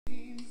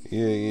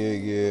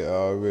Yeah.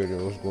 Already,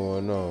 what's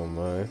going on,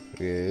 man?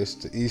 Yeah, it's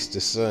the Easter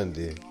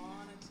Sunday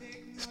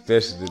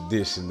special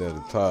edition of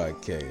the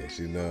podcast.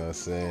 You know what I'm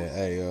saying?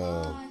 Hey,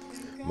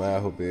 man, I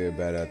hope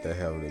everybody out there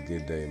having a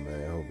good day,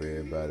 man. I hope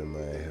everybody,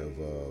 man, have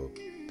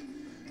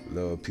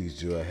love, peace,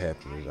 joy,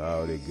 happiness,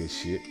 all that good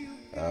shit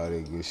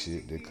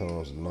that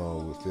comes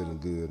along with feeling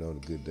good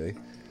on a good day.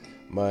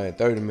 Man,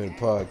 30-minute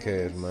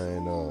podcast,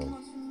 man.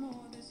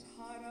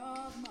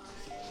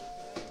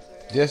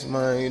 Just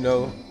man,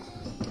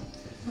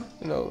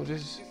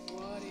 just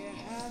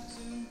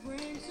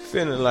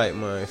feeling like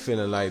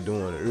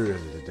doing it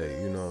early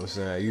today, you know what I'm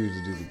saying? I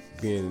usually do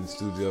being in the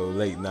studio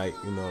late night,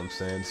 you know what I'm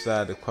saying?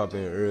 Decided to pop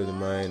in early,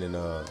 man, and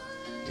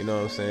you know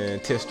what I'm saying,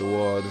 test the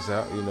waters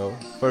out, you know.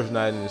 First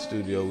night in the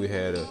studio we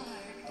had a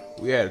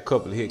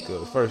couple of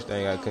hiccups. First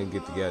thing, I couldn't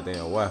get the goddamn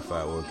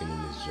Wi-Fi working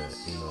in this joint,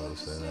 you know what I'm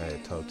saying? I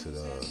had to talk to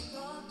the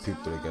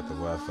people that got the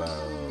Wi-Fi,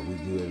 we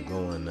good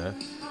going now.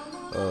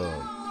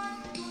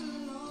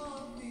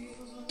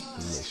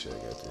 Let me make sure I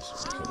got this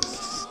one.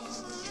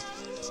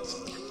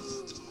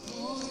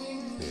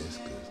 Yeah, it's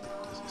good.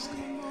 It's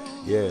good.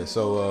 Yeah,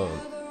 so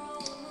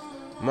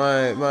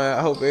man,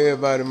 I hope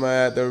everybody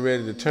out there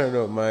ready to turn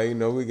up, man. You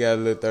know, we got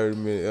a little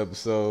 30-minute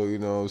episode, you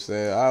know what I'm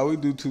saying? We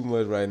do too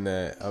much right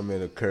now. I'm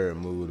in a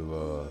current mood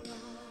of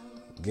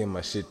getting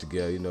my shit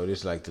together, you know,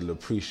 this like the little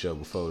pre-show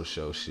before the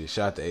show shit.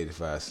 Shout out to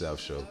 85 South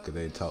Show, cause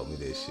they taught me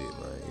that shit,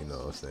 man, you know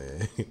what I'm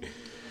saying?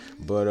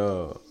 But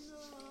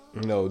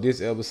you know,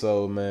 this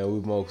episode, man, we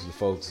mostly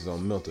focus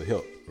on mental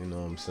health, you know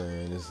what I'm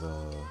saying? It's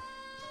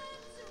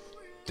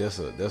that's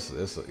a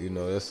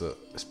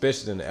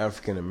especially in the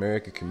African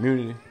American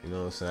community, you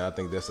know what I'm saying? I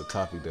think that's a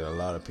topic that a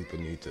lot of people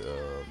need to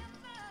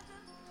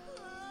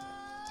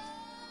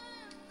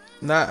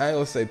I ain't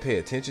gonna say pay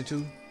attention to,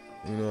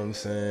 you know what I'm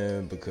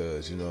saying?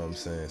 Because, you know what I'm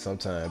saying,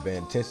 sometimes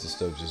paying attention to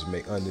stuff just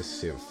make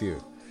unnecessary fear.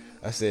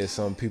 I said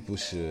some people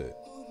should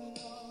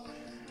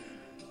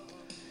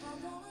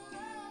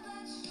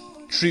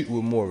treat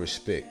with more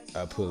respect.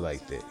 I put it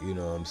like that, you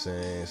know what I'm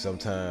saying?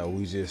 Sometimes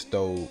we just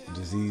throw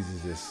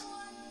diseases that's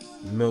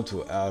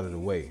mental out of the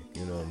way,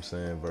 you know what I'm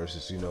saying?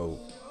 Versus, you know,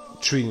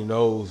 treating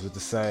those with the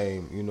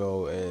same, you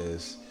know,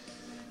 as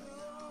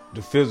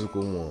the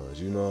physical ones,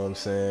 you know what I'm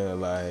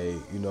saying? Like,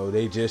 you know,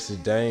 they just as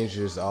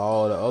dangerous as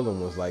all the other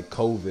ones, like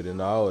COVID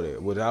and all that.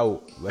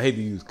 I hate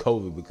to use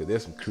COVID because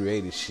there's some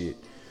creative shit,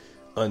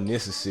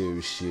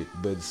 unnecessary shit,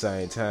 but at the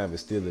same time,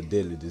 it's still a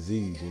deadly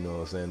disease, you know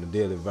what I'm saying? A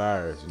deadly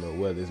virus, you know,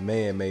 whether it's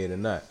man-made or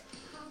not,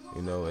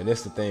 you know. And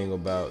that's the thing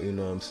about, you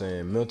know what I'm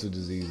saying, mental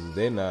diseases.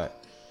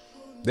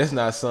 That's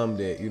not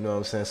something that, you know what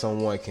I'm saying,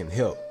 someone can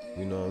help,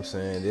 you know what I'm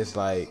saying? It's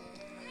like,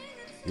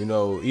 you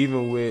know,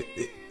 even with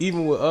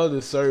other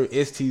certain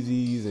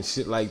STDs and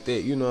shit like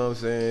that, you know what I'm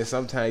saying,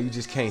 sometimes you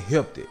just can't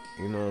help it,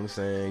 you know what I'm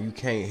saying? You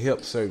can't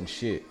help certain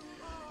shit,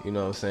 you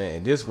know what I'm saying?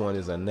 And this one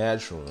is a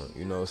natural one,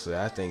 you know, so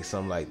I think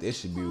something like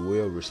this should be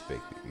well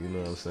respected, you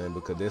know what I'm saying?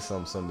 Because there's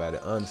something somebody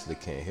honestly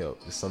can't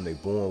help. It's something they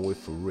born with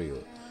for real.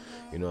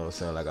 You know what I'm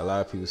saying? Like, a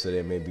lot of people say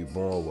they may be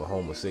born with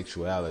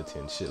homosexuality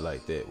and shit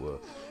like that.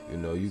 Well, you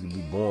know, you can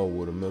be born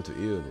with a mental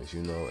illness,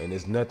 you know, and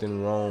there's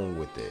nothing wrong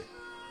with that.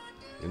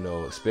 You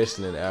know,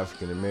 especially in the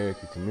African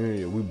American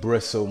community, we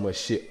brush so much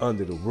shit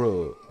under the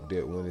rug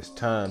that when it's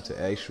time to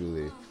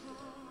actually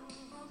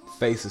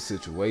face a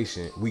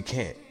situation, we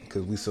can't,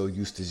 because we so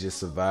used to just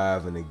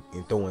surviving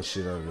and throwing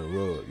shit under the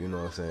rug, you know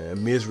what I'm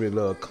saying? Misery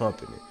love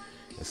company.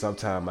 And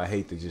sometimes I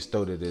hate to just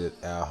throw that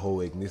at our whole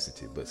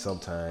ethnicity, but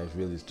sometimes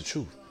really it's the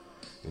truth.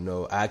 You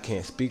know, I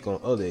can't speak on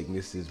other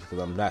ethnicities because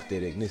I'm not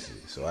that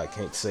ethnicity, so I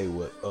can't say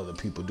what other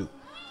people do.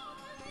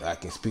 I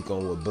can speak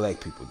on what black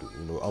people do.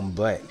 You know, I'm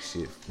black,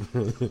 shit.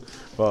 As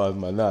far as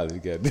my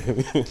knowledge,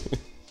 goddamn it.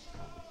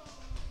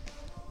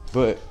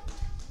 But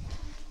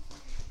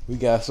we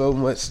got so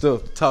much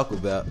stuff to talk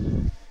about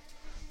in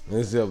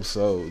this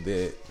episode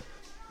that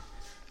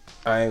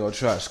I ain't gonna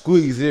try to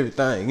squeeze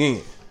everything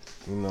in.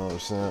 You know what I'm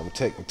saying? I'm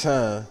taking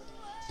time.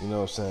 You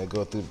know what I'm saying?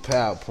 Go through the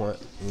PowerPoint.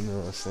 You know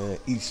what I'm saying?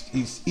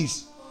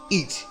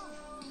 Each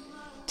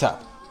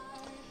topic.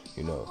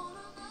 You know.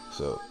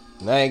 So,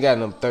 and I ain't got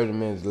them 30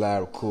 minutes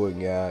live recording,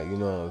 y'all. You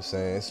know what I'm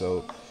saying?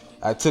 So,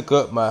 I took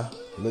up my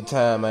little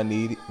time I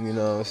needed. You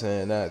know what I'm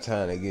saying? Now it's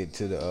time to get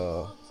to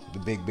the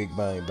big bang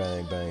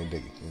diggy.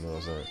 You know what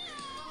I'm saying?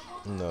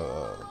 You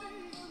know,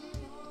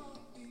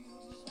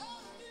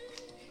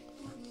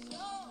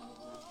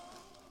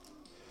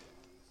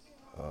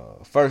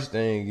 first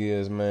thing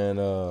is, man,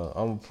 I'm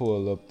gonna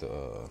pull up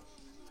the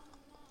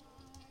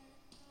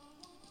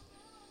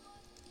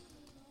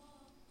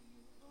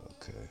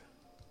okay.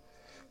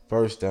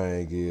 First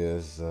thing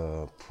is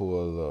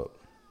pull up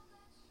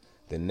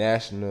the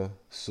National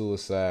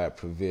Suicide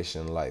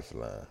Prevention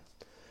Lifeline.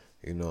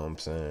 You know what I'm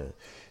saying?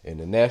 And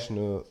the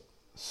National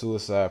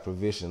Suicide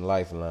Prevention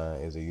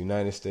Lifeline is a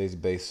United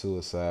States-based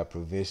suicide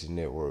prevention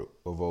network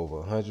of over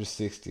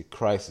 160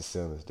 crisis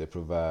centers that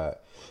provide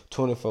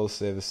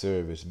 24/7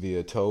 service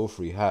via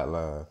toll-free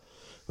hotline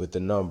with the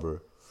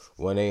number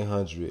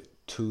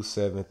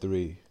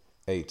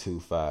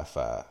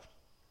 1-800-273-8255.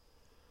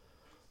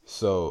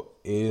 So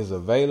it is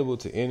available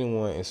to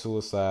anyone in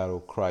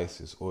suicidal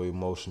crisis or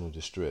emotional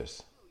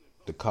distress.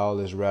 The call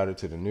is routed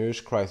to the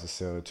nearest crisis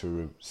center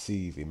to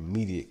receive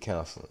immediate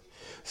counseling.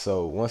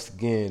 So once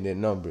again, that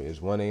number is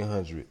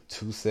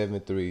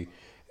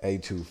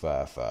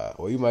 1-800-273-8255.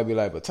 Or you might be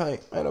like, but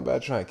Tank, ain't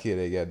nobody trying to kill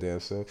that goddamn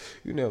self.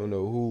 You never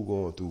know who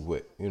going through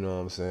what. You know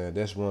what I'm saying?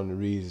 That's one of the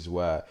reasons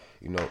why,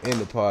 in the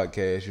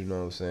podcast, you know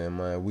what I'm saying,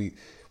 man, we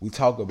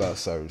talk about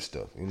certain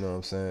stuff, you know what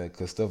I'm saying?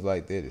 Because stuff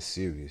like that is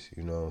serious,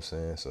 you know what I'm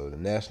saying? So the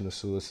National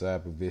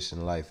Suicide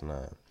Prevention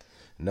Lifeline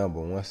number,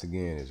 once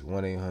again, is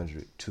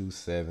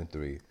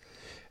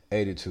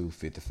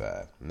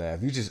 1-800-273-8255. Now,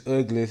 if you just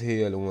ugly as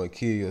hell and want to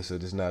kill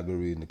yourself, it's not good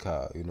reading the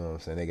call, you know what I'm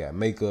saying? They got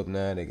makeup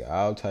now, they got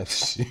all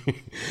types of shit.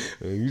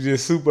 You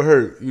just super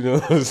hurt, you know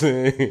what I'm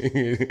saying?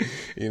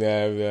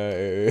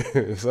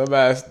 If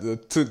somebody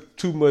took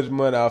too much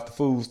money off the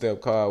food stamp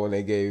card when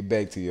they gave it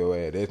back to your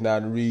ass, that's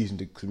not a reason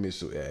to commit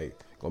suicide.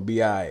 Gonna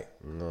be alright,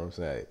 you know what I'm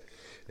saying?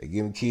 They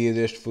giving kids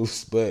extra food,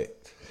 but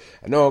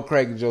I know I'm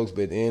cracking jokes,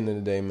 but at the end of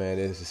the day, man,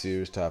 that's a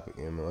serious topic.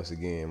 And once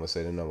again, I'm going to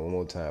say the number one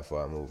more time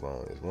before I move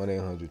on. It's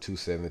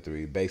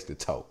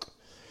 1-800-273-BASICALLY-TALK.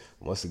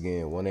 Once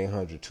again,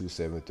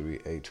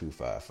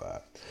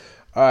 1-800-273-8255.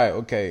 All right,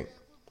 okay.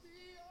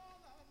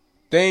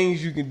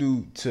 Things you can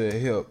do to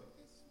help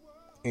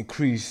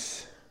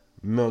increase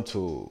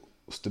mental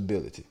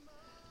stability.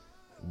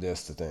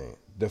 That's the thing.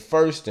 The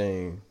first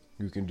thing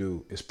you can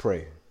do is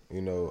pray. I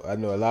know a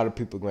lot of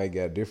people might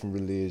got different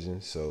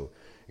religions, so,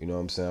 you know what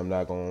I'm saying, I'm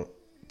not going to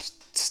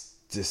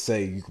just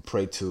say you can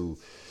pray to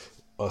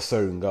a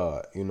certain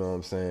God, you know what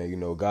I'm saying?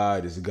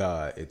 God is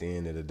God at the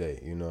end of the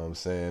day, you know what I'm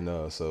saying?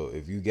 So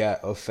if you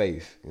got a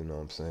faith, you know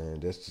what I'm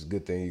saying, that's just a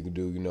good thing you can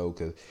do,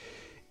 because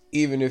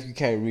even if you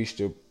can't reach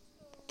the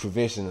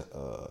prevention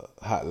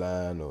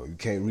hotline, or you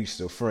can't reach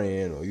the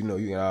friend, or, you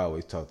can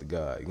always talk to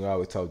God. You can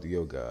always talk to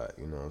your God,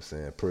 you know what I'm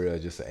saying? Prayer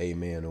is just an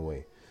amen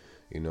away,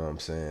 you know what I'm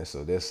saying?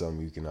 So that's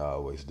something you can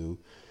always do.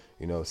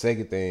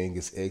 Second thing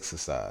is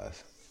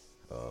exercise.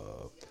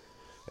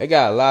 They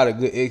got a lot of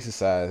good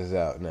exercises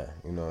out now,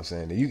 you know what I'm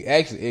saying? You can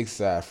actually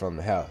exercise from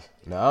the house.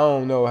 Now, I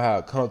don't know how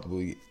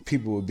comfortable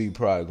people would be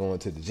probably going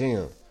to the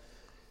gym,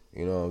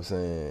 you know what I'm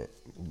saying?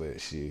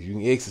 But shit, you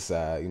can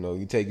exercise,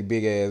 you take your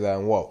big ass out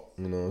and walk,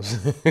 you know what I'm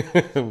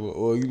saying?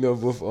 Or,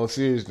 on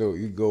serious note,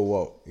 you go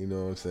walk, you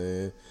know what I'm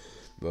saying?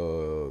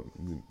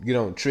 Get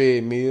on a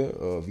treadmill,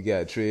 or if you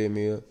got a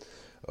treadmill.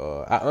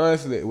 I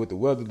honestly, with the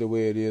weather the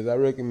way it is, I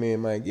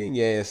recommend, man, getting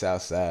your ass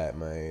outside,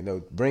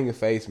 man. Bring a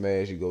face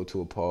mask, you go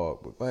to a park,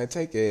 but, man,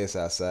 take your ass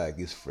outside,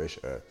 get some fresh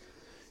air.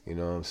 You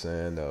know what I'm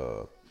saying?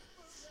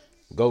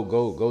 Go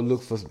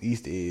look for some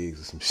Easter eggs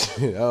or some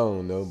shit. I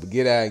don't know, but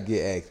get out and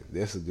get active.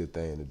 That's a good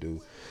thing to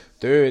do.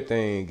 Third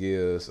thing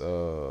is,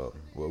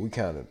 we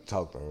kind of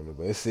talked on it,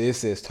 but it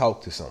says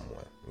talk to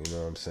someone. You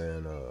know what I'm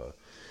saying?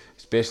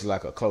 Especially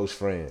like a close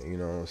friend. You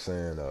know what I'm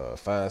saying?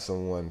 Find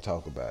someone to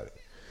talk about it.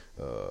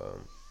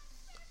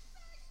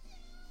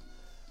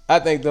 I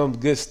think them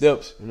good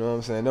steps, you know what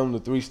I'm saying? Them the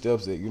 3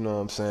 steps that, you know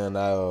what I'm saying,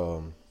 I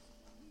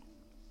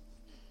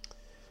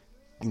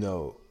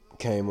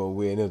came up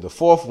with. And the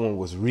 4th one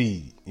was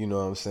read, you know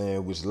what I'm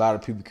saying, which a lot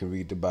of people can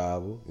read the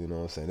Bible, you know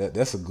what I'm saying?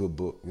 That's a good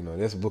book,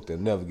 that's a book that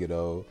never get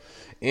old.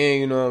 And,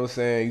 you know what I'm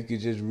saying, you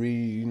could just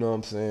read, you know what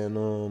I'm saying,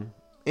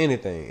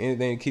 anything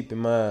to keep in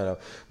mind.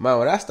 Man,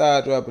 when I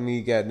start dropping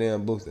these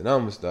goddamn books that I'm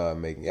gonna start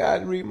making, I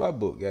had to read my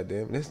book,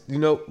 goddamn. That's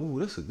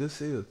that's a good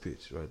sales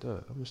pitch right there.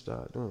 I'm gonna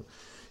start doing.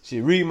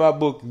 Shit, read my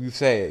book if you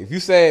sad. If you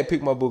sad,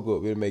 pick my book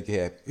up. It'll make you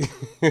happy.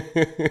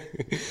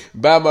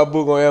 Buy my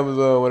book on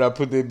Amazon when I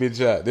put that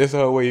bitch out. That's the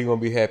whole way you're gonna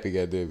be happy,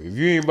 goddamn. If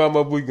you ain't buy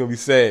my book, you're gonna be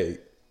sad.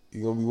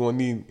 You're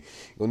gonna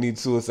need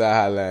suicide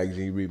hotline because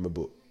you read my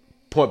book.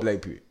 Point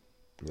blank period.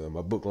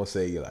 My book gonna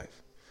save your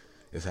life.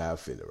 That's how I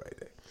feel it right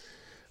there.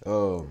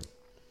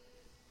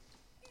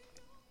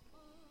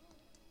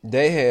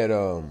 They had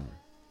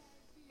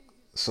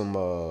some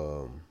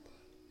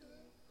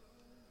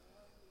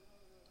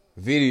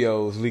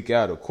videos leak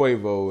out of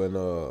Quavo and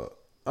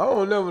I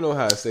don't never know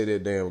how to say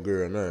that damn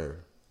girl name.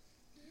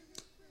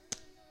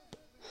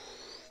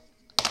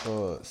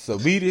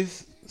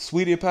 Saweetie,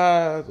 Sweetie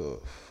Pies,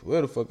 or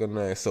what the fuck her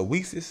name?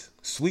 Saweetie,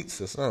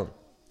 Sweets or something.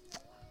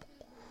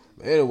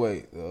 But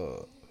anyway,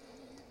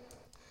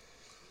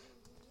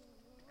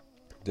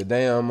 the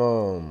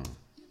damn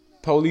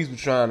police were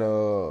trying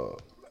to.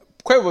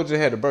 Quavo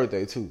just had a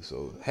birthday too,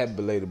 so happy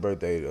belated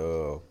birthday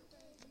to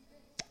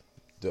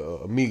the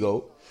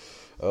amigo.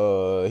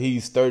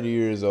 He's 30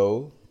 years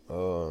old.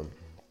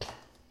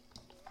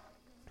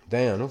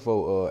 Damn, them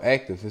folk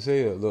active as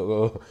hell.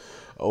 Look,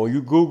 when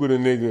you Google the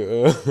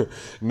nigga,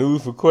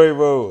 news for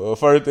Quavo,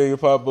 first thing that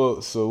pop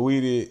up,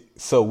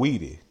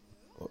 Saweetie.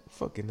 What the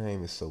fucking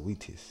name is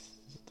Saweetie?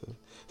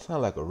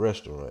 Sound like a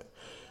restaurant.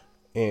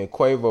 And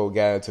Quavo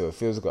got into a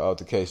physical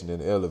altercation in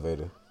the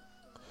elevator.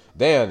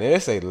 Damn, they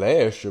say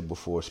last year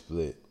before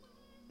split.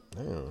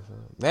 Damn,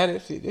 now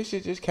this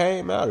shit just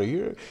came out of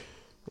here.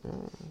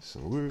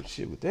 Some weird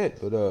shit with that.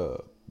 But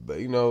But,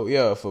 you know,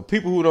 yeah, for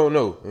people who don't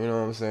know, you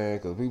know what I'm saying?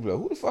 Because people are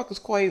like, who the fuck is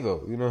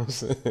Quavo? You know what I'm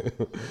saying?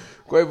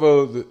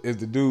 Quavo is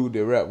the dude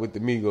that rap with the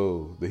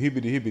Migos, the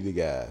hibbity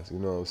guys. You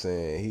know what I'm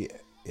saying?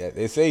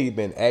 They say he's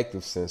been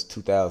active since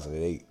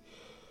 2008.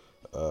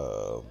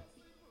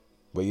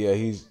 But yeah,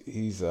 he's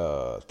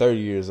 30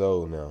 years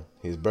old now.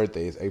 His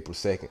birthday is April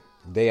 2nd,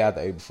 day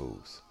after April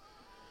Fools.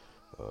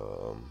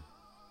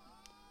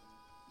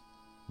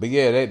 But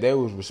yeah, they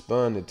was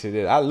responding to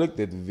that. I looked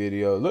at the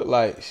video. Looked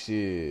like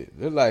she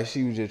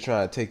was just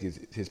trying to take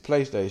his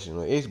PlayStation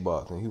or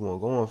Xbox, and he wasn't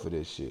going for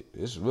this shit.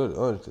 It's really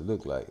honestly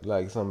look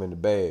like something in the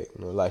bag.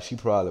 You know, like she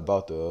probably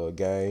bought the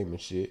game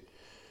and shit.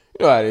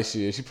 You know how that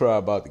shit. She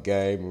probably bought the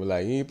game and was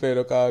like, "You ain't playing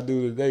no Call of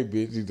Duty today,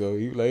 bitch." You know,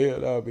 he was like, "Yeah,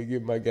 no, I'll be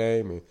getting my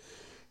game," and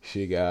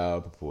shit got out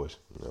of proportion.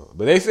 You know,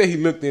 but they say he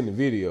looked in the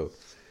video.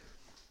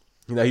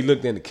 You know, he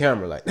looked in the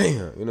camera like,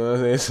 damn, you know what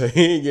I'm saying? So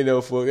he ain't get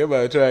no fuck.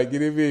 Everybody try to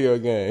get a video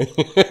game.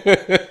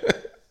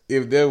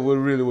 If that was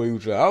really what he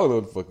was trying, I don't know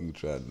what the fuck he was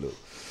trying to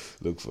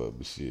look for,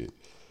 but shit.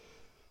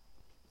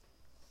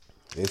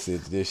 They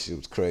said this shit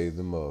was crazy,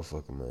 the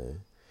motherfucker,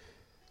 man.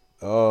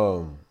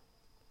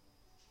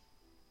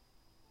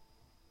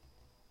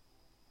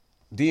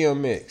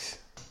 DMX,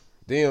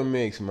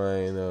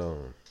 man,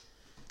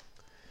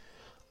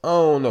 I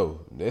don't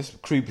know. There's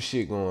creepy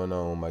shit going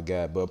on, my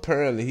guy. But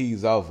apparently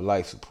he's off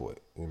life support.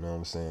 You know what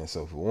I'm saying?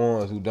 So for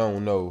ones who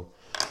don't know,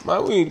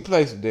 man, we need to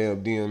play some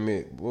damn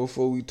DMX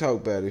before we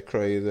talk about it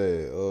crazy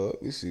ass.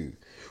 Let me see.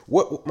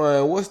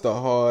 What's the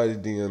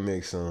hardest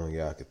DMX song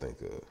y'all can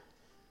think of?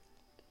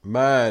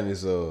 Mine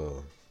is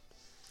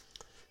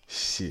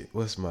shit.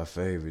 What's my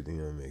favorite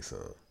DMX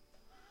song?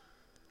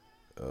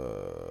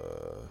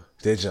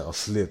 That jump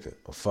slipping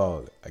or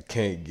falling. I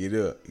can't get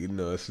up. You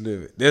know,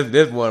 slipping.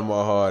 That's one of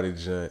my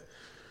hardest jump.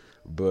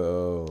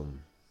 But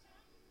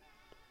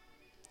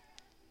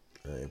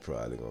I ain't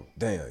probably gonna.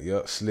 Damn,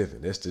 yup,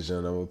 slipping. That's the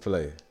jump I'm gonna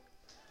play.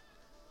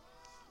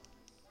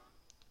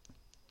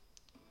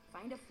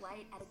 Find a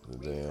flight at a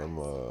great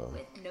price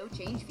with no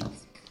change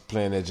fees.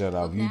 Playing that jump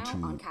off Book now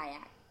YouTube. on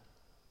Kayak.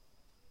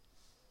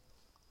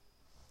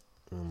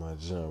 Oh, my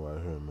jump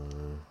right here,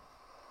 man.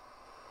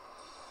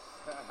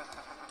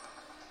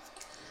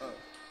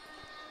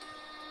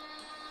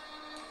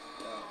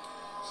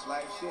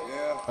 Like shit,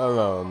 yeah.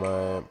 Hello,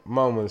 man.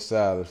 Moment of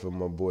silence for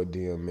my boy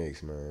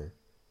DMX, man.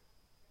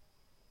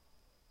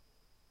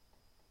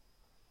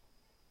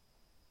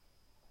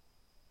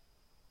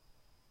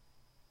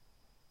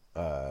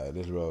 Alright,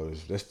 let's roll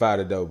this. Let's fire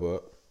the dope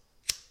up.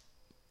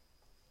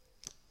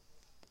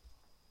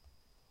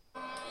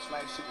 It's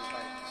like shit is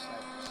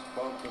like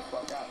bump the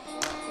fuck out.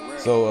 For real.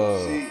 So,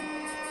 See,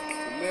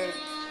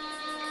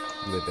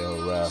 let that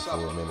whole ride for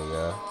a minute,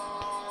 guy.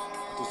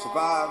 to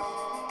survive,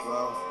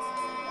 well,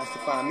 that's to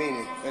find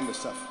meaning in the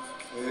suffering.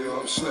 Hey,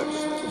 yo, I'm slipping,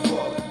 I'm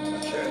falling, I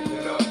can't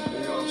get up.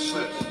 Hey, yo, I'm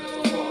slipping,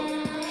 I'm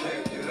falling, I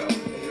can't get up.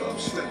 Hey, yo, I'm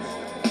slipping,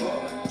 I'm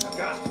falling, I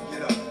got to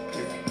get up.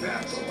 Get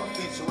back on my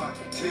feet so I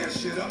can tear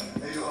shit up.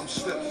 Hey, yo, I'm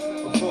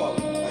slipping, I'm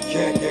falling, I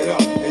can't get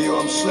up. Hey, yo,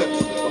 I'm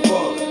slipping, I'm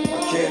falling,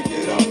 I can't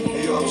get up.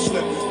 Hey, yo, I'm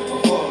slipping,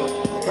 I'm falling,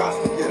 I got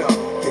to get up.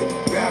 Get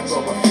back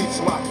on my feet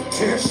so I can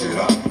tear shit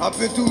up. I've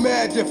been through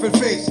mad different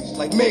phases,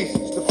 like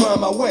mazes, to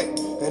find my way.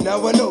 And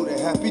now I know that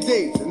happy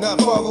days are not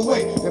far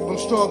away. If I'm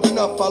strong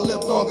enough, I'll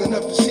live long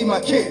enough to see my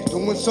kids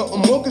doing something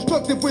more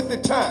constructive with the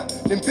time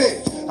than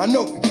bids. I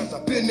know because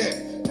I've been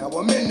there. Now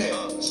I'm in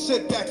there.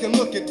 Sit back and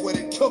look at what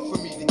it took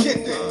for me to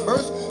get there.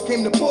 First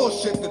came the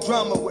bullshit, the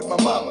drama with my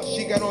mama.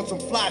 She got on some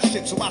fly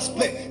shit, so I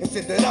split and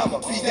said that I'ma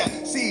be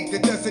that seed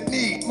that doesn't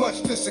need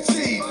much to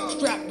succeed.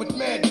 Strapped with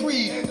mad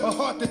greed, a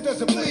heart that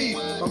doesn't bleed.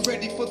 I'm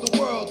ready for the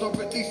world, or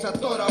at least I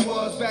thought I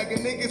was. Bagging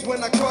niggas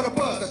when I caught a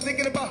buzz. I'm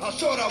thinking about how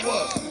short I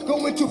was.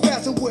 Going too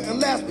fast, it wouldn't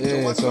last.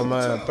 Yeah, so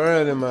man,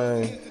 apparently,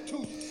 man,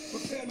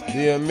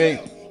 DMX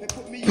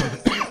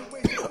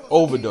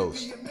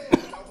overdose.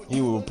 He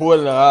was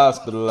reported in the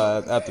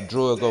hospitalized after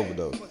drug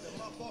overdose.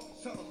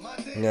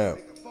 Yeah.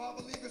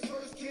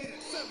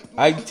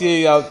 I can tell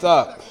you out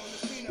top,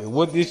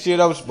 what this shit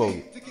I'm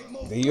smoking,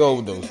 he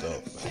overdosed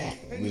on,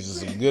 which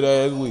is a good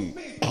ass weed.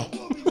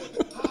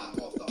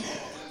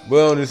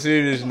 But on a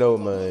serious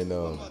note, man,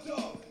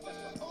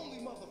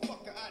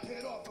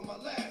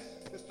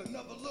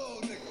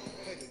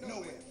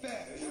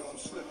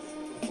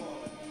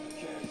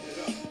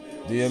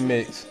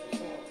 DMX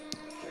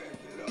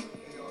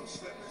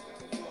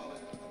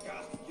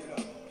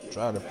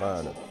trying to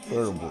find a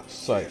credible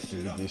site to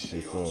get this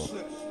shit from.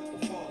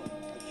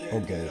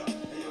 Okay.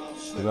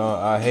 You know,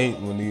 I hate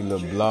when these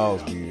little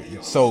blogs be.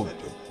 So,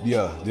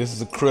 yeah, this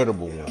is a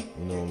credible one.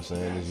 You know what I'm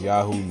saying? It's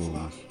Yahoo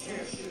News.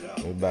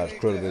 It's about as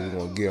credible as you're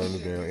going to get on the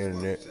damn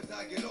internet.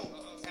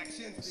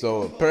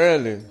 So,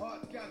 apparently,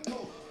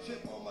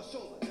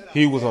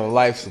 he was on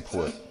life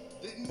support.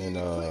 And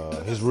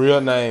his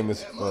real name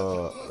is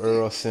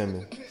Earl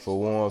Simmons, for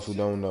ones who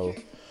don't know.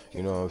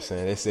 You know what I'm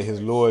saying? They said his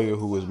lawyer,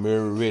 who was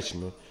Mary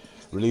Richmond,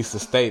 released a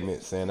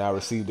statement saying, I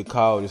received a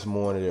call this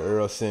morning that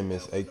Earl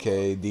Simmons,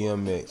 a.k.a.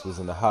 DMX, was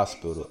in the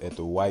hospital at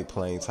the White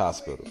Plains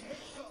Hospital,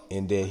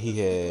 and that he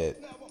had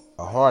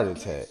a heart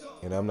attack,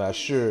 and I'm not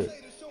sure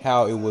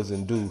how it was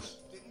induced,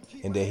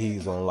 and that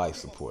he's on life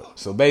support.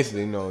 So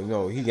basically,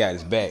 he got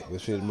his back.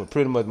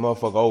 Pretty much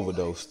motherfucker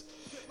overdosed.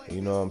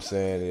 You know what I'm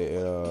saying?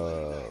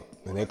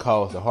 And it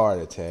caused a heart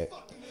attack.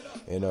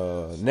 And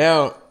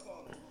now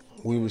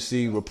we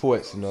receive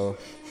reports,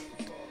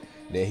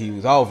 that he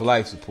was off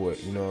life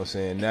support. You know what I'm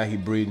saying? Now he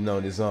breathing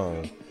on his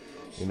own.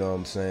 You know what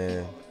I'm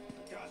saying?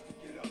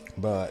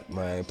 But,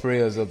 man,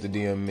 prayers up to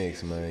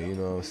DMX, man. You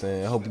know what I'm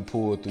saying? I hope he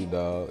pulled through,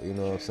 dog. You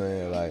know what I'm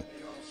saying? Like,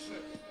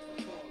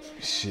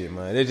 shit,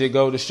 man. They just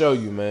go to show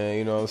you, man.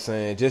 You know what I'm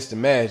saying? Just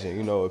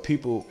imagine,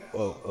 people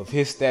of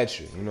his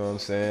stature. You know what I'm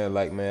saying?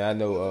 Like, man, I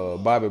know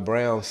Bobby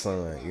Brown's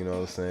son. You know what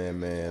I'm saying,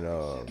 man?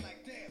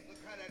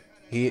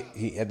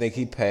 I think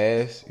he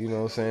passed. You know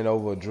what I'm saying?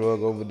 Over a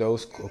drug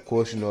overdose. Of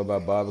course, you know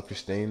about Bobby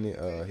Christina,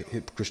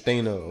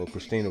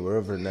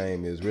 whatever her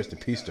name is. Rest in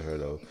peace to her,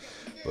 though.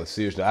 But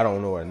seriously, I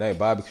don't know her name.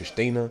 Bobby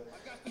Christina.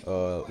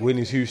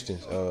 Whitney Houston.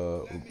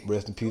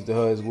 Rest in peace to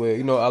her as well.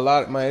 A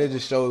lot, man. It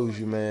just shows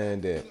you,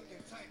 man, that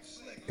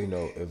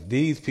if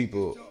these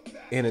people,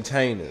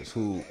 entertainers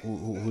who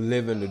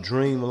live in the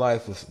dream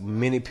life of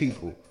many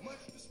people,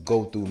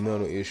 go through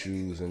mental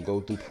issues and go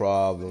through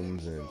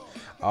problems and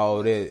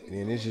all that,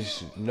 and it's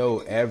just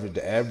the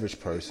average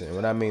person. And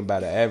what I mean by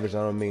the average, I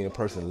don't mean a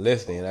person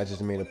less than. I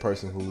just mean a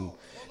person who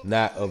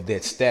not of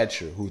that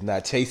stature, who's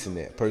not chasing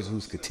that, person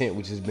who's content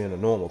with just being a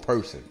normal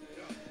person.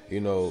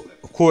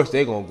 Of course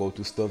they're gonna go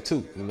through stuff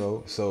too.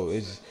 So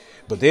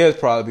but theirs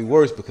probably be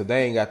worse because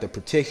they ain't got the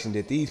protection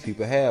that these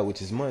people have,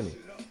 which is money.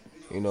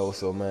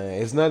 So, man,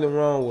 there's nothing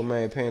wrong with,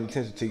 man, paying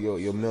attention to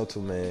your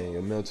mental, man,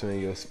 your mental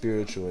and your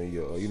spiritual and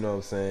your,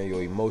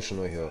 your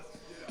emotional health.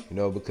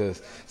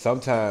 Because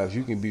sometimes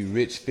you can be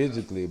rich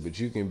physically, but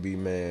you can be,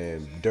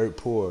 man, dirt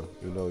poor,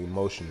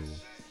 emotionally.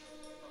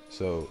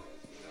 So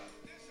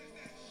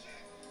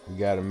you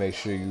gotta make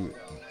sure you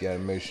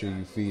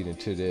feed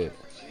into that.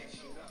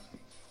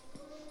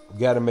 You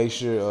gotta make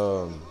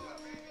sure,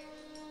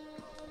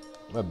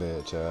 my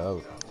bad,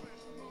 child.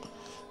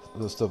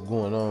 Little stuff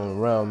going on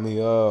around me.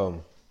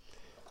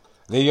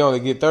 Then you only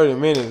get 30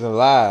 minutes in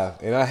live,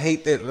 and I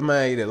hate that,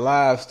 man. That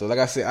live stuff. Like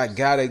I said, I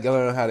gotta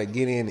learn how to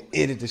get in and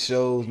edit the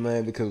shows,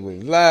 man. Because when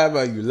you live,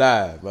 man, you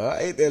live, man.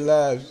 I hate that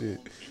live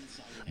shit.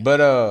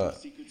 But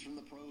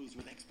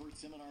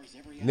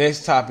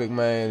next topic,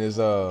 man, is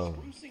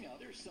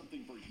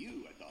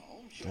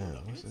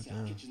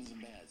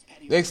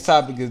next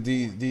topic is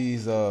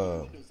these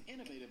the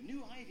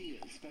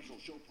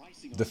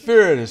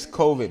fear of this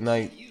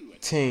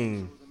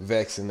COVID-19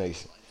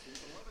 vaccination.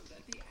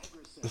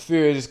 The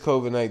fear of this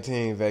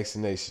COVID-19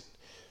 vaccination.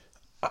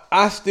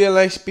 I still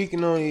ain't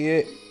speaking on it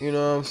yet, you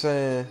know what I'm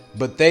saying?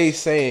 But they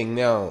saying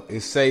now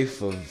it's safe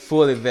for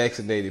fully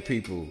vaccinated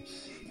people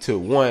to,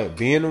 1,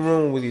 be in the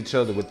room with each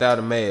other without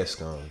a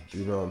mask on,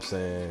 you know what I'm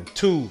saying?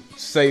 2,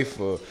 safe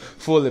for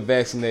fully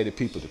vaccinated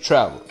people to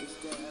travel.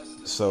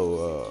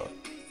 So,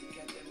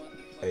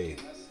 hey,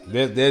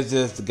 that's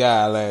just the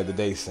guideline that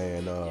they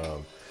saying.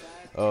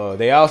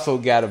 They also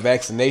got a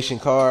vaccination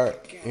card,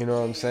 you know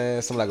what I'm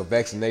saying? Something like a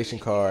vaccination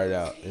card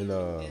out, and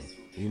it'll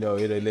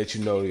let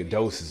you know your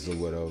doses or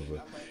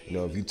whatever.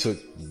 If you took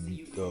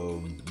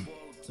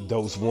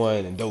dose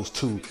 1 and dose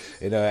 2,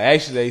 and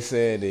actually they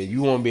said that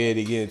you won't be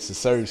able to get into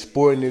certain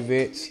sporting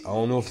events. I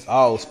don't know if it's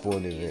all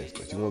sporting events,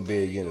 but you won't be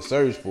able to get into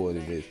certain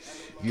sporting events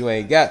if you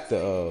ain't got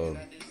the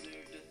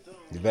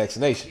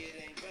vaccination.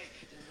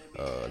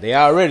 They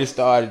already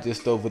started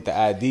this stuff with the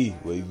ID,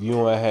 where if you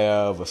don't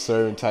have a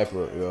certain type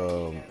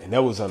of, and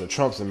that was under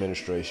Trump's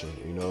administration,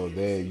 you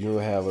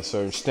don't have a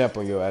certain stamp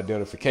on your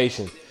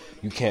identification,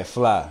 you can't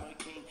fly.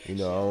 I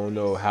don't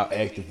know how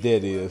active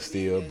that is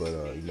still, but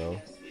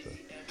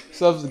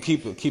stuff to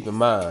keep in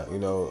mind.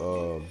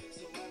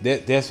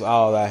 That's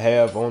all I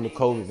have on the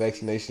COVID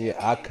vaccination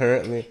yet. I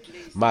currently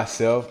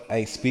myself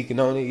ain't speaking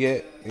on it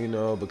yet,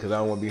 because I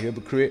don't want to be a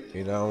hypocrite,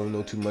 I don't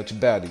know too much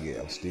about it yet.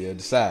 I'm still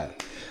deciding.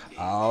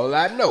 All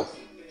I know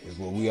is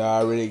what we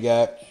already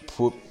got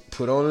put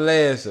on the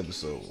last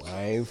episode.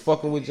 I ain't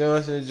fucking with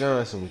Johnson &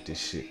 Johnson with this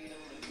shit.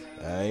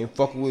 I ain't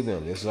fucking with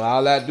them. That's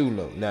all I do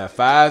know. Now,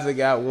 Pfizer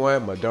got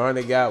one.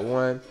 Moderna got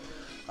one.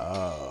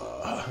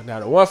 Now,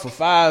 the one for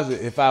Pfizer,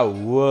 if I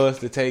was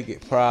to take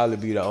it, probably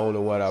be the only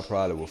one I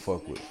probably would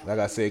fuck with. Like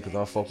I said, because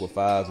I'm fuck with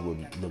Pfizer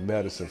with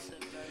medicine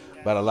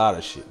about a lot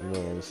of shit. You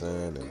know what I'm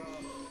saying? And,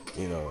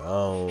 I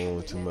don't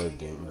know too much.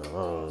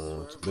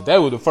 But they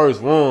were the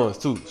first ones,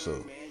 too,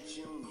 so.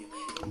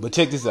 But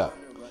check this out.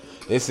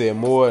 They said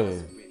more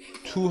than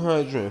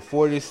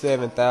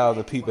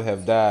 247,000 people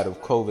have died of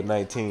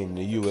COVID-19 in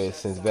the U.S.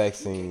 since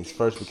vaccines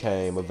first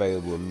became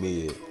available in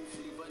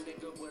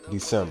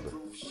mid-December.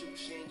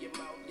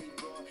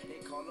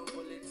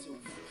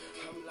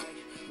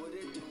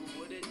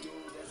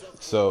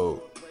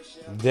 So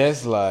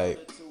that's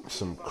like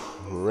some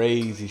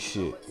crazy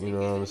shit. You know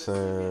what I'm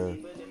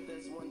saying?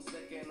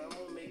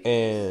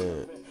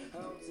 And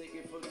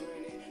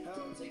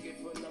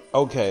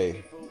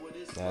okay.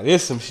 Now,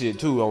 there's some shit,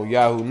 too, on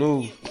Yahoo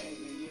News.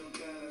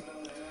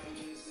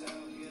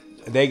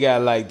 They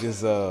got, like,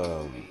 this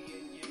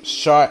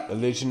chart to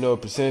let you know a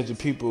percentage of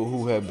people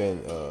who have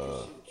been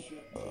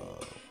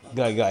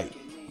like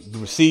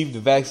received the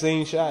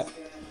vaccine shot.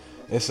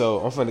 And so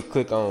I'm finna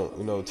click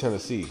on,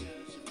 Tennessee.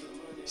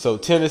 So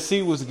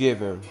Tennessee was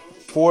given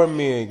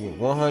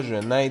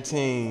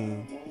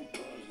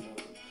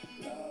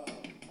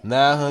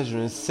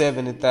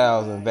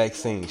 4,119,970,000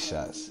 vaccine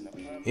shots.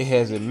 It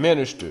has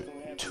administered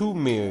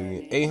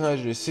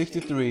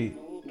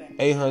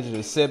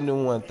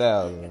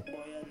 2,863,871,000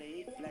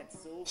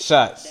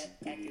 shots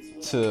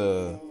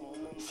to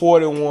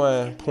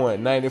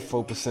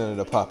 41.94% of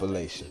the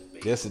population.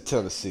 That's in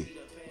Tennessee.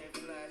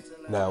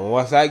 Now,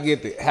 once I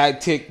get the high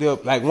ticked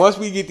up, like once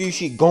we get this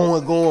shit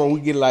going, we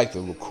get like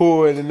the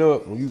recording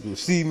up, when you can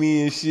see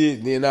me and shit,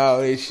 and then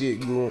all that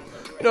shit going.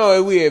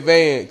 We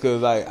advance,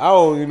 cause like I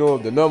don't even know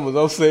if the numbers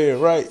I'm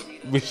saying right,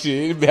 but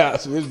shit,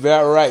 it's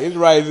about right. It's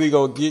right as he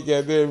gonna get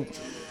goddamn.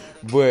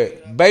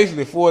 But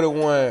basically,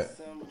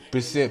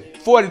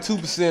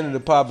 42% of the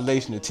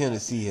population of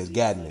Tennessee has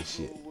gotten that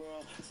shit.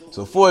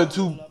 So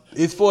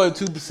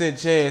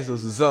 42% chance of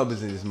some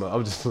zombies in this month.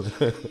 I'm just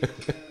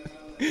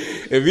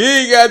if you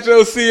ain't got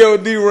your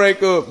COD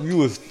rank up, you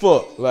was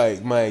fucked.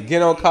 Like, man,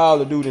 get on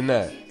Call of Duty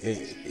now.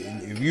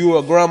 If you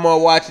a grandma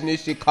watching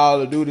this shit,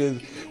 Call of Duty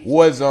is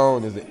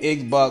Warzone is an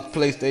Xbox,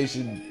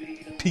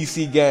 PlayStation,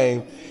 PC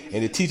game,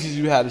 and it teaches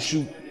you how to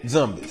shoot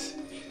zombies.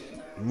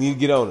 You need to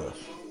get on there.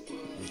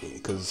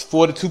 Because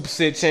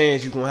 42%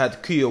 chance you're going to have to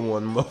kill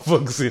one of the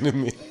motherfuckers in a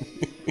minute.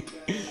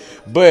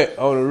 But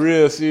on a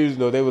real serious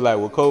note, they were like,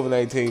 well,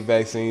 COVID-19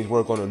 vaccines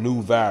work on a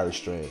new virus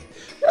strain.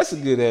 That's a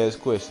good ass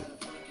question.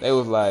 They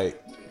was like,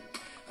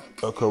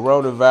 a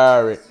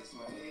coronavirus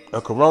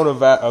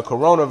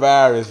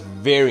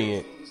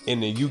variant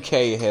in the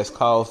UK has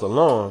caused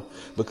alarm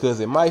because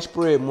it might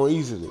spread more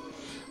easily.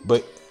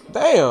 But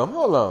damn,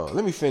 hold on,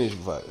 let me finish.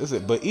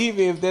 But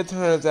even if that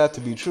turns out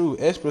to be true,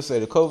 experts say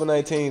the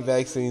COVID-19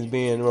 vaccines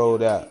being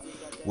rolled out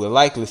will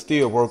likely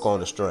still work on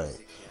the strain.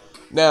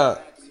 Now,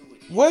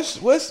 what's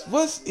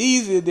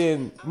easier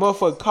than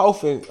motherfucker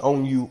coughing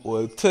on you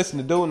or touching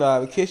the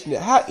doorknob and catching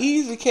it? How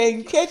easy can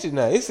you catch it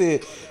now? It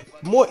said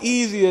more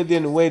easier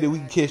than the way that we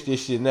can catch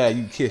this shit now.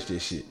 You can catch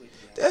this shit.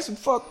 That's some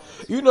fuck.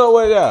 You know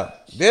what, y'all?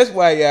 That's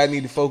why y'all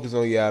need to focus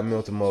on y'all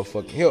mental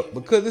motherfucking health,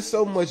 because there's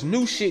so much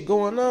new shit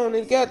going on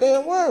in the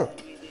goddamn world.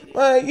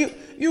 Man,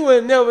 you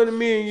ain't never in a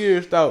million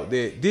years thought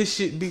that this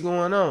shit be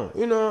going on.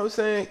 You know what I'm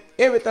saying?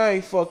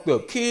 Everything fucked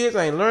up. Kids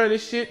ain't learning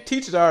this shit.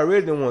 Teachers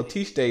already didn't want to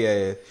teach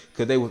their ass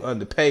because they was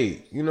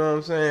underpaid. You know what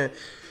I'm saying?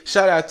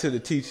 Shout out to the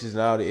teachers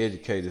and all the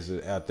educators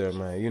out there,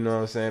 man. You know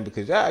what I'm saying?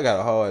 Because y'all got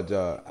a hard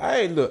job. I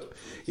ain't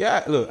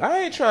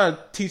trying to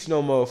teach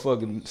no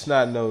motherfucking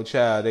snot-nosed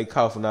child. They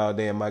coughing all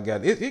day in my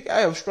goddamn. It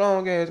got a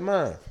strong ass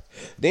mind.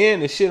 Then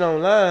the shit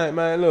online,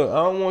 man, look, I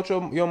don't want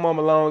your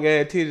mama long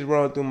ass titties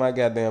running through my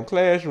goddamn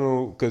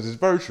classroom because it's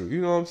virtual.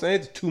 You know what I'm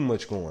saying? It's too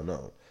much going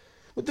on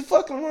with the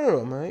fucking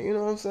world, man. You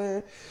know what I'm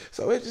saying?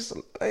 So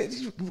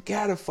you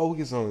gotta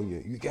focus on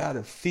you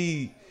gotta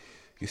feed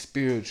your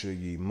spiritual,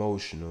 your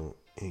emotional,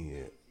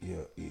 and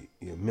your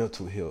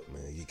mental health,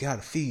 man. You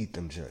gotta feed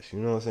them junks. You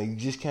know what I'm saying? You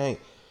just can't,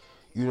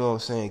 you know what I'm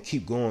saying,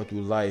 keep going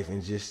through life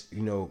and just,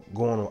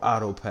 going on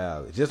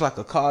autopilot. Just like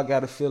a car got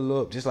to fill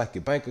up, just like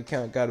your bank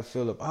account got to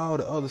fill up, all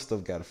the other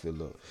stuff got to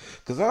fill up.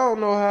 Because I don't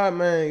know how,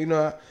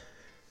 man,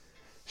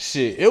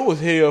 shit, it was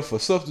hell for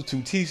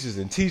substitute teachers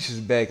and teachers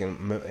back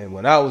and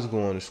when I was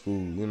going to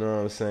school, you know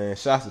what I'm saying?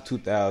 Shouts to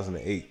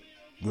 2008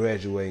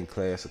 graduating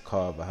class of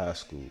Carver High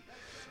School.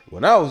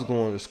 When I was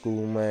going to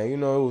school, man, it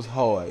was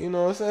hard. You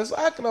know what I'm saying? So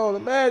I can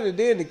only imagine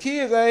then the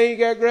kids ain't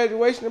got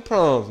graduation and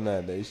proms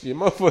nowadays. Shit,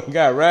 motherfucker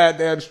got ride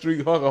down the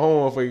street, honk a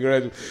horn for your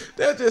graduation.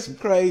 That's just some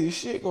crazy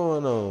shit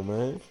going on,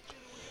 man.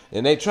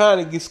 And they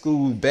trying to get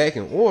schools back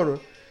in order.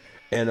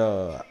 And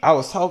I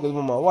was talking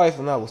with my wife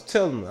and I was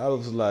telling her, I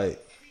was like,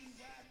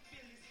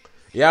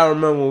 y'all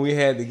remember when we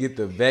had to get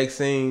the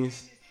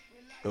vaccines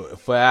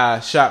for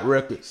our shot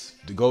records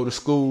to go to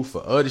school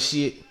for other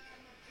shit?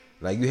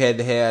 Like you had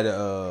to have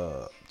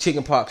the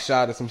chickenpox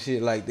shot or some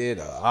shit like that,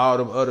 or all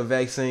them other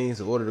vaccines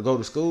in order to go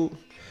to school.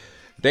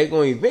 They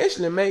gonna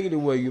eventually make it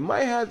where you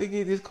might have to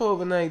get this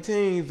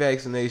COVID-19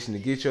 vaccination to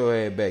get your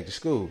ass back to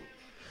school.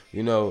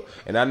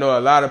 And I know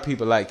a lot of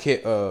people like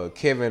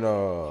Kevin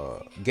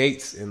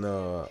Gates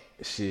and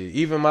shit.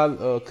 Even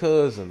my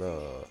cousin,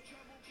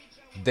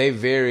 they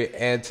very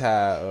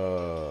anti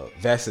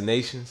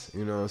vaccinations.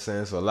 You know what I'm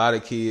saying? So a lot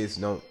of kids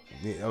don't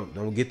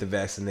get the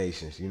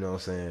vaccinations. You know what I'm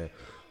saying?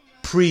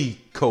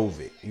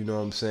 Pre-COVID, you know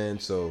what I'm saying?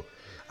 So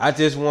I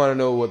just want to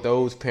know what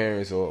those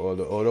parents or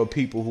the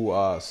people who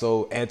are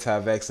so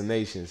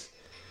anti-vaccinations,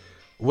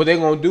 what they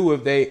gonna do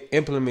if they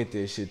implement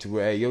this shit to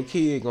where, hey, your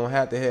kid gonna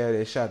have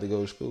that shot to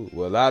go to school.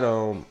 Well, a lot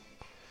of them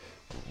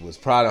was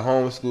probably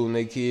homeschooling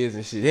their kids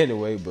and shit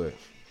anyway, but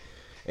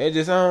it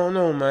just, I don't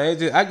know,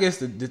 man. I guess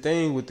the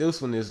thing with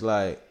this one is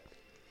like,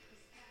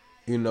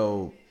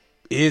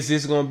 is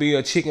this gonna be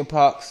a chicken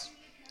pox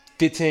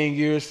 15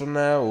 years from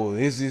now, or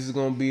is this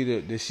gonna be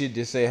the shit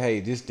that say,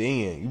 hey, this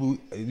the end?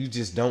 You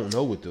just don't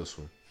know with this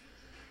one.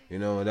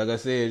 And like I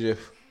said,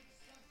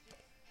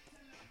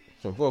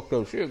 Some fucked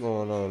up shit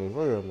going on in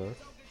real, man.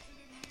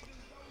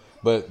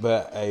 But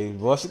hey,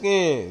 once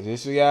again,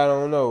 just so y'all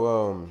don't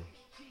know,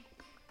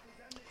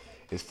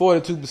 it's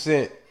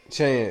 42%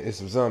 chance it's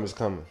some zombies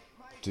coming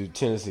to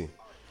Tennessee.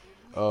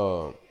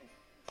 And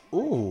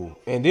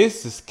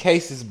this is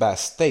cases by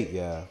state,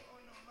 y'all.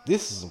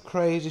 This is some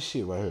crazy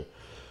shit right here.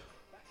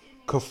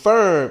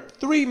 Confirmed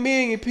 3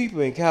 million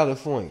people in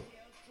California.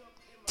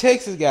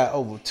 Texas got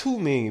over 2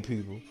 million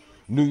people.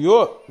 New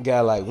York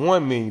got like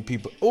 1 million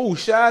people.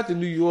 Shout out to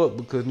New York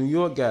because New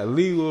York got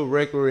legal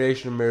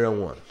recreational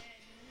marijuana.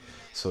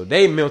 So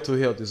they mental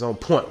health is on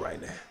point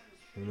right now.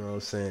 You know what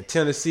I'm saying?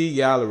 Tennessee,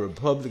 y'all a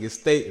Republican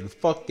state and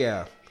fuck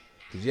y'all.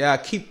 Cause y'all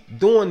keep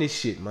doing this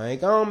shit, man.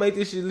 Go on, make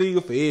this shit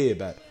legal for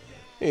everybody.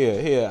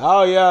 Yeah.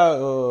 All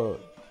y'all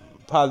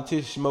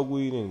politicians smoke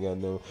weed and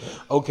goddamn.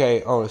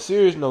 Okay, on a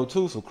serious note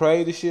too, some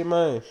crazy shit,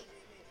 man.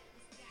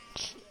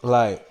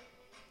 Like,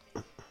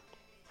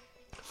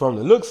 from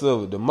the looks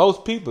of it, the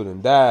most people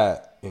done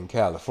died in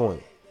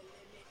California.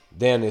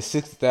 Damn near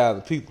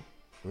 60,000 people.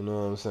 You know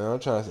what I'm saying? I'm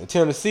trying to say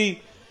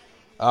Tennessee,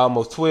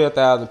 almost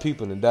 12,000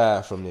 people done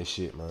died from this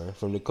shit, man.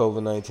 From the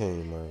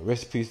COVID-19, man.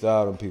 Rest in peace to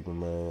all them people,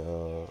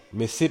 man.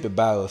 Mississippi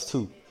by us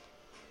too.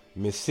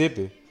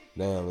 Mississippi,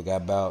 damn, we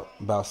got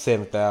about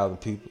 7,000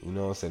 people. You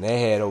know what I'm saying?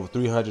 They had over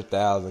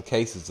 300,000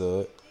 cases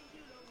of it.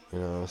 You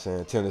know what I'm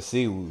saying?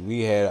 Tennessee,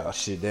 we had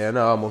shit down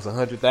there, almost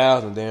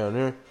 100,000 down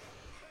there.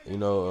 You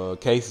know,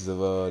 cases of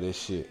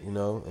this shit. You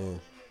know,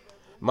 and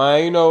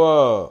man, you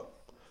know,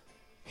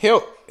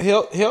 health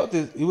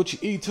is what you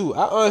eat too.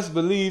 I honestly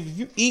believe if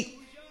you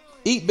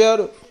eat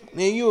better,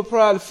 then you will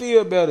probably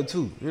feel better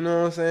too. You know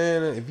what I'm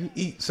saying? If you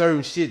eat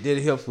certain shit, that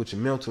helps with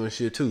your mental and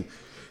shit too.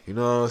 You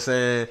know what I'm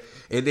saying?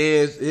 And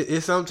then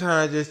it's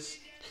sometimes just,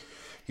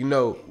 you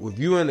know, if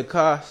you in the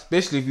car,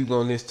 especially if you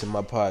gonna listen to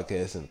my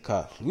podcast in the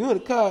car, you in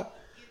the car,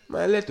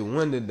 man, let the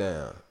window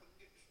down.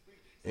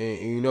 And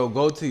you know,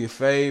 go to your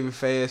favorite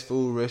fast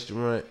food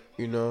restaurant,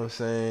 you know what I'm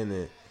saying?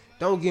 And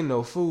don't get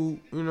no food,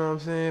 you know what I'm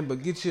saying?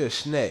 But get you a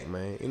snack,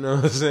 man. You know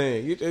what I'm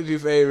saying? Get to your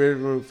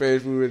favorite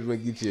fast food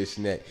restaurant, get you a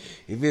snack.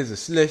 If it's a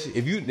slushy,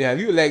 if you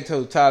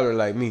lactose tolerant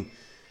like me,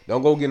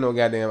 don't go get no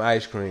goddamn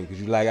ice cream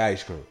because you like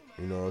ice cream.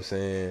 You know what I'm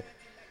saying?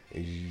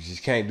 You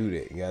just can't do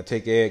that. You gotta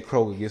take your ass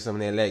Kroger, get some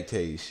of that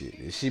lactase shit.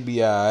 It should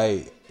be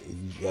alright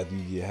after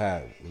you get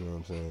high. You know what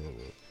I'm saying?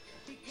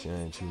 But shit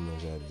ain't too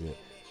much after that.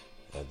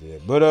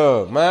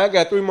 But man, I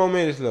got 3 more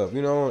minutes left.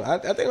 You know, I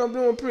think I'm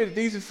doing pretty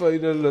decent for you.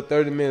 The little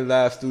 30-minute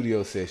live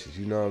studio sessions.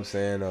 You know what I'm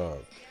saying? I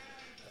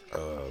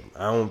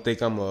don't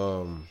think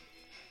I'm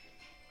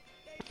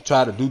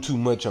try to do too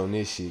much on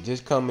this shit.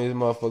 Just come in this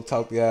motherfucker,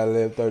 talk to y'all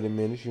 11, 30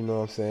 minutes. You know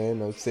what I'm saying? You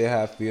know, say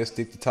how I feel,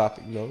 stick to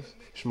topic. You know,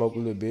 smoke a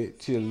little bit,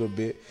 chill a little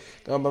bit.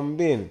 Go about my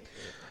business.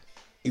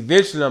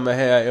 Eventually, I'm gonna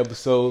have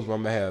episodes where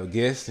I'm gonna have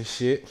guests and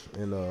shit,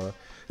 and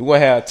we're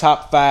gonna have a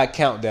top 5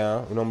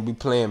 countdown, and I'm gonna be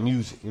playing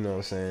music, you know what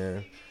I'm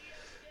saying,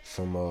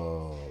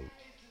 from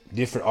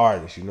different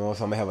artists, you know,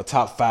 so I'm gonna have a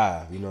top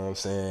 5, you know what I'm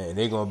saying, and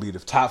they're gonna be the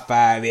top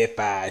 5 at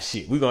 5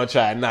 shit. We're gonna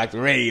try to knock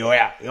the radio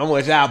out. I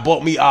want y'all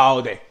bought me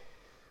all day.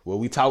 Well,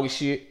 we talking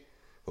shit,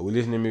 or we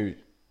listening to music,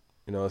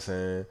 you know what I'm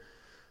saying.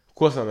 Of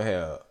course, I'm gonna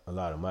have a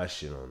lot of my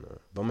shit on there,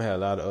 but I'm gonna have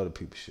a lot of other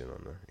people's shit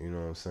on there, you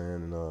know what I'm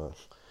saying, and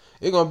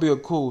it's gonna be a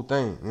cool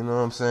thing, you know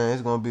what I'm saying?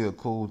 It's gonna be a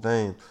cool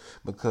thing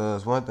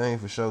because one thing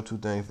for sure, 2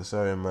 things for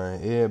certain,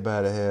 man.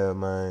 Everybody have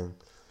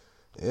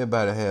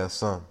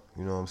something,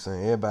 you know what I'm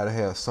saying? Everybody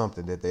have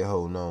something that they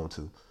holding on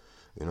to,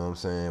 you know what I'm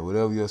saying?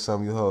 Whatever you're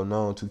something you holding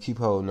on to, keep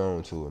holding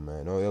on to it,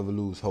 man. Don't ever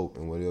lose hope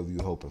in whatever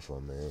you're hoping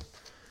for, man.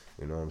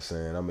 You know what I'm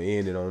saying? I'm gonna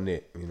end it on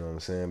that, you know what I'm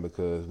saying?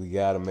 Because we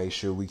gotta make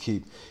sure we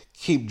keep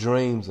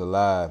dreams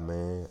alive,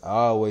 man. I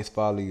always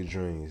follow your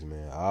dreams,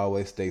 man. I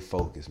always stay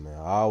focused, man.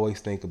 I always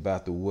think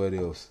about the what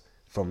else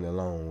from the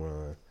long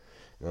run.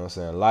 You know what I'm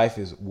saying? Life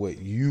is what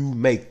you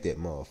make that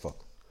motherfucker.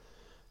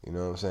 You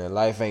know what I'm saying?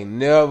 Life ain't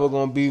never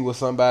gonna be what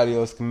somebody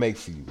else can make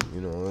for you. You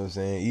know what I'm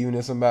saying? Even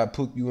if somebody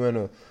put you in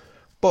a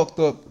fucked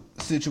up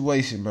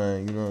situation,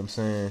 man, you know what I'm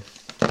saying?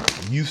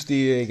 You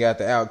still got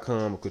the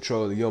outcome or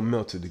control of your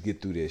mental to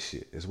get through that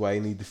shit. That's why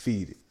you need to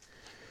feed it.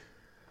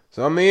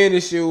 So I'm in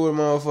this shit with a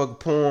motherfucking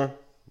poem.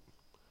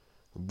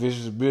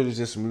 Really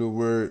just some little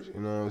words, you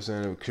know what I'm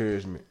saying, of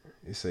encouragement.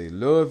 It say,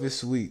 love is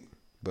sweet,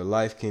 but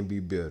life can be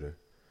bitter.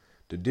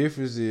 The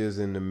difference is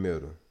in the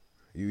middle.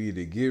 You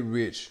either get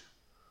rich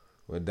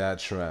or die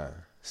trying.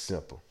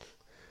 Simple.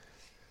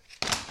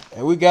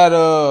 And we got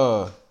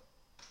a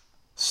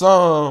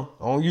song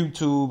on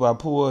YouTube. I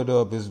pulled it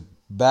up. It's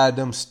by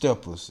them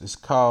Steppers. It's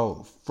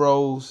called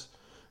Froze.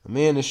 I'm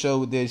in the show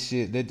with that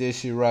shit. Let that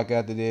shit rock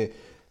after that.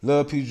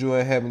 Love, peace, joy,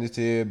 and happiness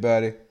to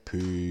everybody.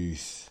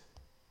 Peace.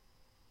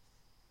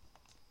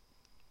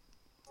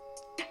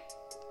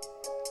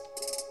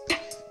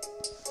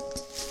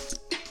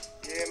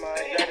 Yeah, man.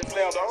 Jack the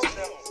Slam, bro.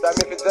 Stop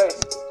me for day.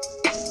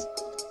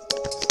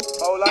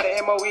 Whole lot of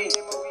MOE.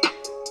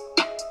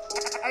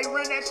 Hey,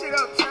 run that shit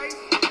up, Chase.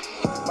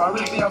 My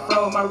wrist be on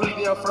fro, my wrist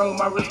be on fro,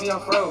 my wrist be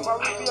on fro. My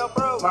wrist be on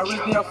fro, my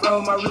wrist be on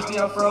fro, my wrist be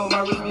on fro, my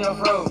wrist be on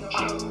fro.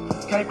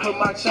 Can't put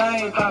my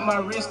chain by my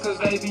wrist cause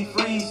they be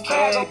freeze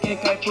tagging.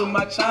 Can't put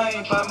my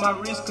chain by my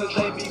wrist cause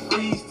they be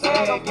freeze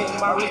tagging.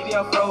 My wrist be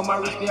on fro, my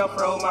wrist be on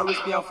fro, my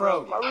wrist be on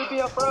fro. My wrist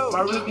be on fro,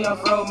 my wrist be on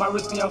fro, my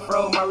wrist be on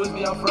fro, my wrist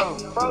be on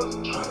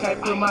fro.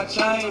 Can't put my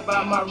chain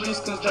by my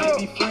wrist cause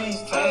they be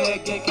freeze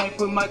tagging. Can't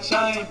put my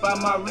chain by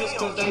my wrist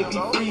cause they be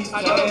freeze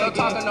tagging. I know no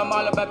talking, I'm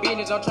all about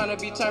business. I'm trying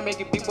to be turned,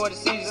 making big boy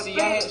decisions. See,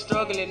 I had to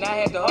struggle and I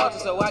had to hustle,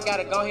 so I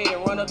gotta go ahead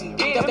and run up and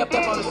dig. Step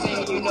up on the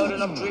scene, you know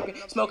that I'm dripping.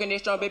 Smoking that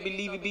strong, baby,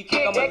 leave it be kick.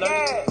 I'm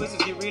allergic to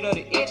pussies, get rid of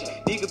the itch.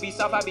 Nigga be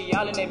soft, I be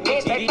all in that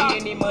bitch. Get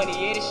any money,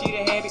 yeah, this shit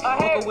a habit.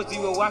 Woke up with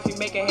you, wife, you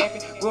make it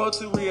happen. Grow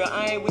too real,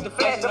 I ain't with the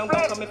fashion. I'm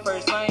gonna come in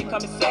first, I ain't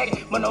coming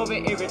second. Man over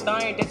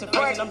everything, that's a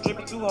fashion. I'm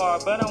dripping too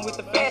hard, but I'm with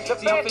the fashion.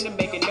 See, I'm finna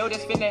make it, know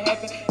that's finna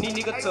happen. These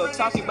niggas tough,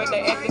 talking, but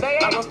they acting.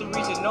 I wrote the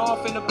region, know I'm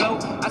finna blow.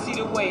 I see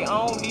the way,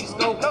 I don't need a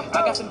scope.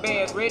 I got some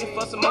bags ready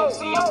for some more.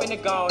 See, I'm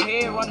finna go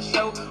ahead, run the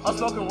show. I'm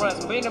smoking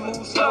runs, been the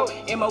move slow.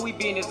 MOE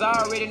business,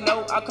 I already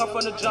know. I come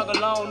from the jungle,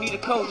 I don't need a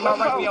coat. My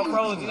right be on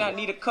pros, and I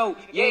need a coat,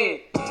 yeah.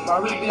 My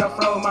wrist be on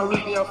fro, my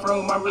wrist be on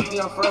fro, my wrist be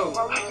on fro.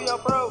 My wrist be on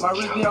fro, my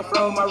wrist be on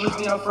fro, my wrist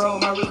be on fro,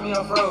 my wrist be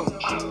on fro.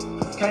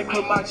 Can't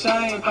put my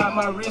chain by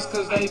my wrist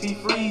cause they be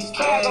freeze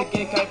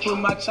tagging. Can't put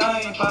my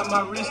chain by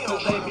my wrist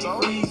cause they be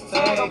freeze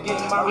tagging.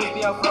 My wrist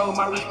be on fro,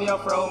 my wrist be on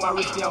fro, my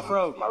wrist be on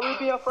fro. My wrist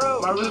be on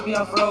fro, my wrist be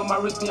on fro, my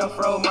wrist be on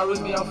fro, my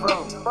wrist be on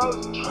fro.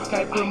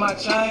 Can't put my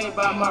chain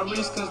by my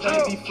wrist cause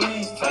they be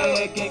freeze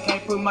tagging.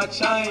 Can't put my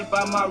chain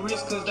by my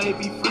wrist cause they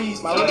be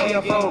freeze tagging. My wrist be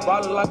on fro,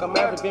 ballin' like I'm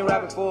average, been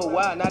rapping for a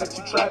while. Now that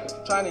you trapping,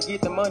 trying to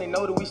get the money,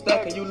 know that we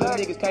stacking. You little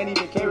niggas can't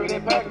even carry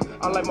that package.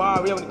 I'm like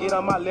Mario to get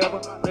on my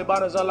level. Red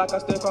bottles on like I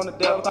step on the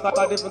devil.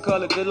 I different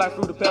color, just like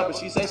fruit of pepper.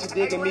 She say she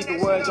digging me, the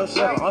words your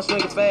shepherd. I'm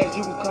straight fast,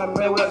 you can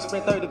come in. Well,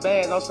 spend 30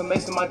 bands on some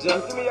mace in my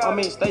jelly. I'm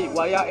in state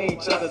while y'all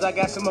ain't checkers. I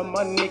got some more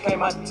money, it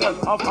came out to tell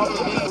you. I'm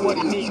for what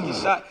it needs to get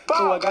shot.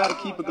 So I gotta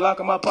keep a Glock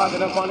in my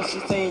pocket. I'm on the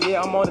 16,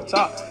 yeah, I'm on the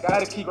top.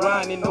 Gotta keep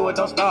grinding, know it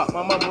don't stop.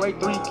 My mama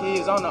raised 3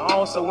 kids on her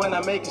own, so when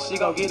I make it, she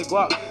gon' get a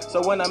guap.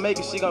 So when I make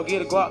it, she gon'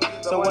 get a guap.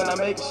 So when I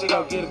make it, she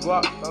gon' get a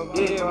guap.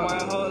 Yeah,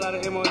 man, whole lot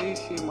of MOE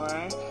shit,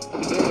 man.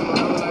 Yeah, man,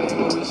 whole lot of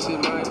MOE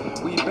shit, man.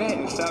 We back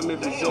in South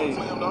Memphis, J.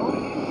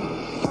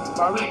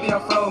 My wrist be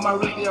on fro, my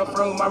wrist be on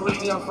fro, my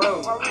wrist be on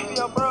fro. My wrist be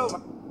on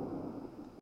fro.